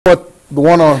the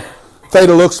one on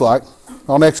Theta looks like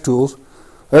on X Tools.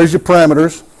 There's your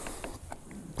parameters.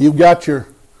 You've got your,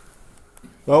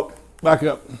 oh, back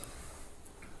up.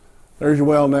 There's your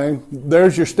well name.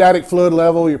 There's your static fluid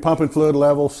level, your pumping fluid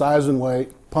level, size and weight,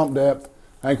 pump depth,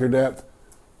 anchor depth,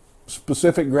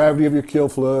 specific gravity of your kill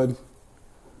fluid,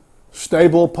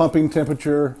 stable pumping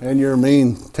temperature, and your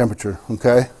mean temperature,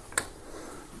 okay?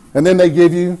 And then they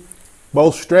give you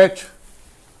both stretch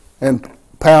and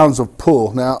pounds of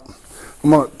pull. Now, I'm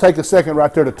going to take a second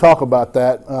right there to talk about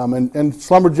that, and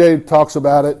Schlumberger talks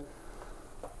about it.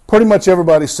 Pretty much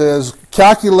everybody says,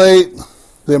 calculate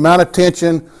the amount of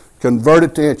tension, convert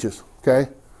it to inches,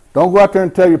 okay? Don't go out there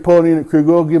and tell your pulling unit crew,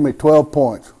 go give me 12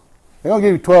 points. They're going to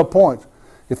give you 12 points.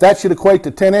 If that should equate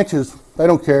to 10 inches, they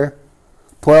don't care.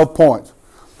 12 points.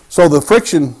 So the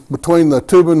friction between the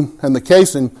tubing and the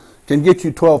casing can get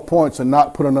you 12 points and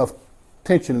not put enough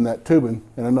tension in that tubing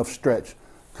and enough stretch.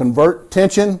 Convert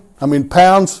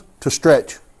pounds to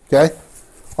stretch, okay?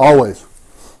 Always.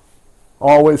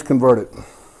 Always convert it.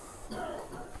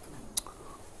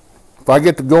 If I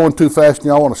get to going too fast and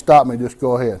y'all want to stop me, just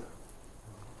go ahead.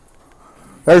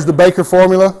 There's the Baker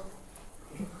formula.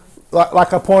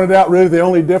 Like I pointed out, really the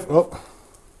only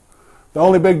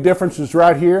big difference is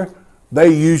right here. They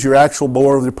use your actual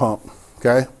bore of your pump,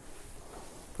 okay?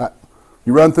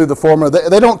 You run through the formula.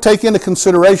 They don't take into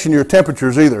consideration your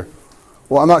temperatures either.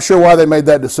 Well, I'm not sure why they made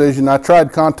that decision. I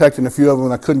tried contacting a few of them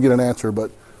and I couldn't get an answer,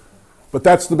 but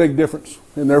that's the big difference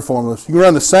in their formulas. You can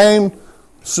run the same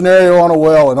scenario on a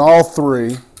well in all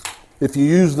three. If you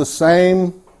use the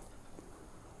same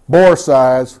bore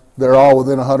size, they're all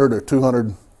within 100 or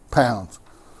 200 pounds.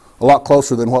 A lot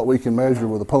closer than what we can measure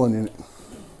with a pulling unit.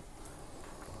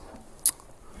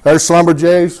 There's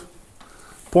Schlumberger's.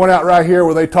 Point out right here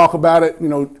where they talk about it,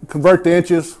 convert to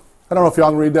inches. I don't know if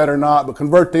y'all can read that or not, but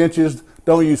convert to inches,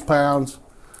 don't use pounds.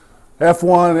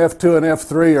 F1, F2, and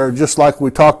F3 are just like we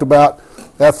talked about.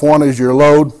 F1 is your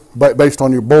load based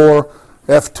on your bore.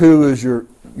 F2 is your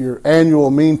annual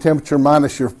mean temperature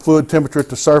minus your fluid temperature at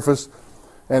the surface.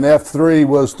 And F3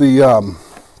 was the,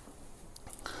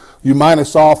 you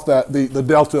minus off the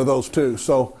delta of those two.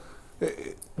 So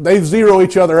they zero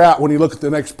each other out when you look at the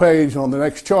next page on the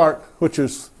next chart, which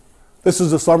is, this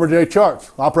is the Schlumberger charts.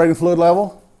 Operating fluid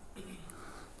level.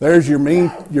 There's your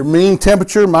mean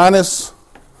temperature minus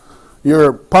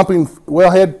your pumping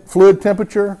wellhead fluid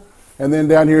temperature. And then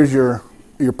down here is your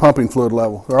pumping fluid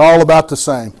level. They're all about the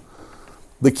same.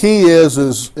 The key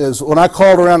is when I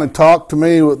called around and talked to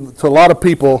a lot of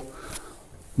people,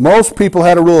 most people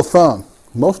had a rule of thumb.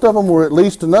 Most of them were at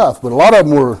least enough, but a lot of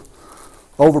them were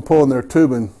overpulling their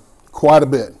tubing quite a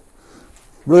bit.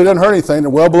 Really doesn't hurt anything. They're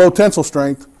well below tensile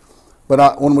strength.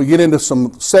 But when we get into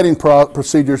some setting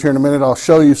procedures here in a minute, I'll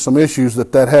show you some issues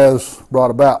that has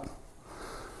brought about.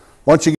 Once you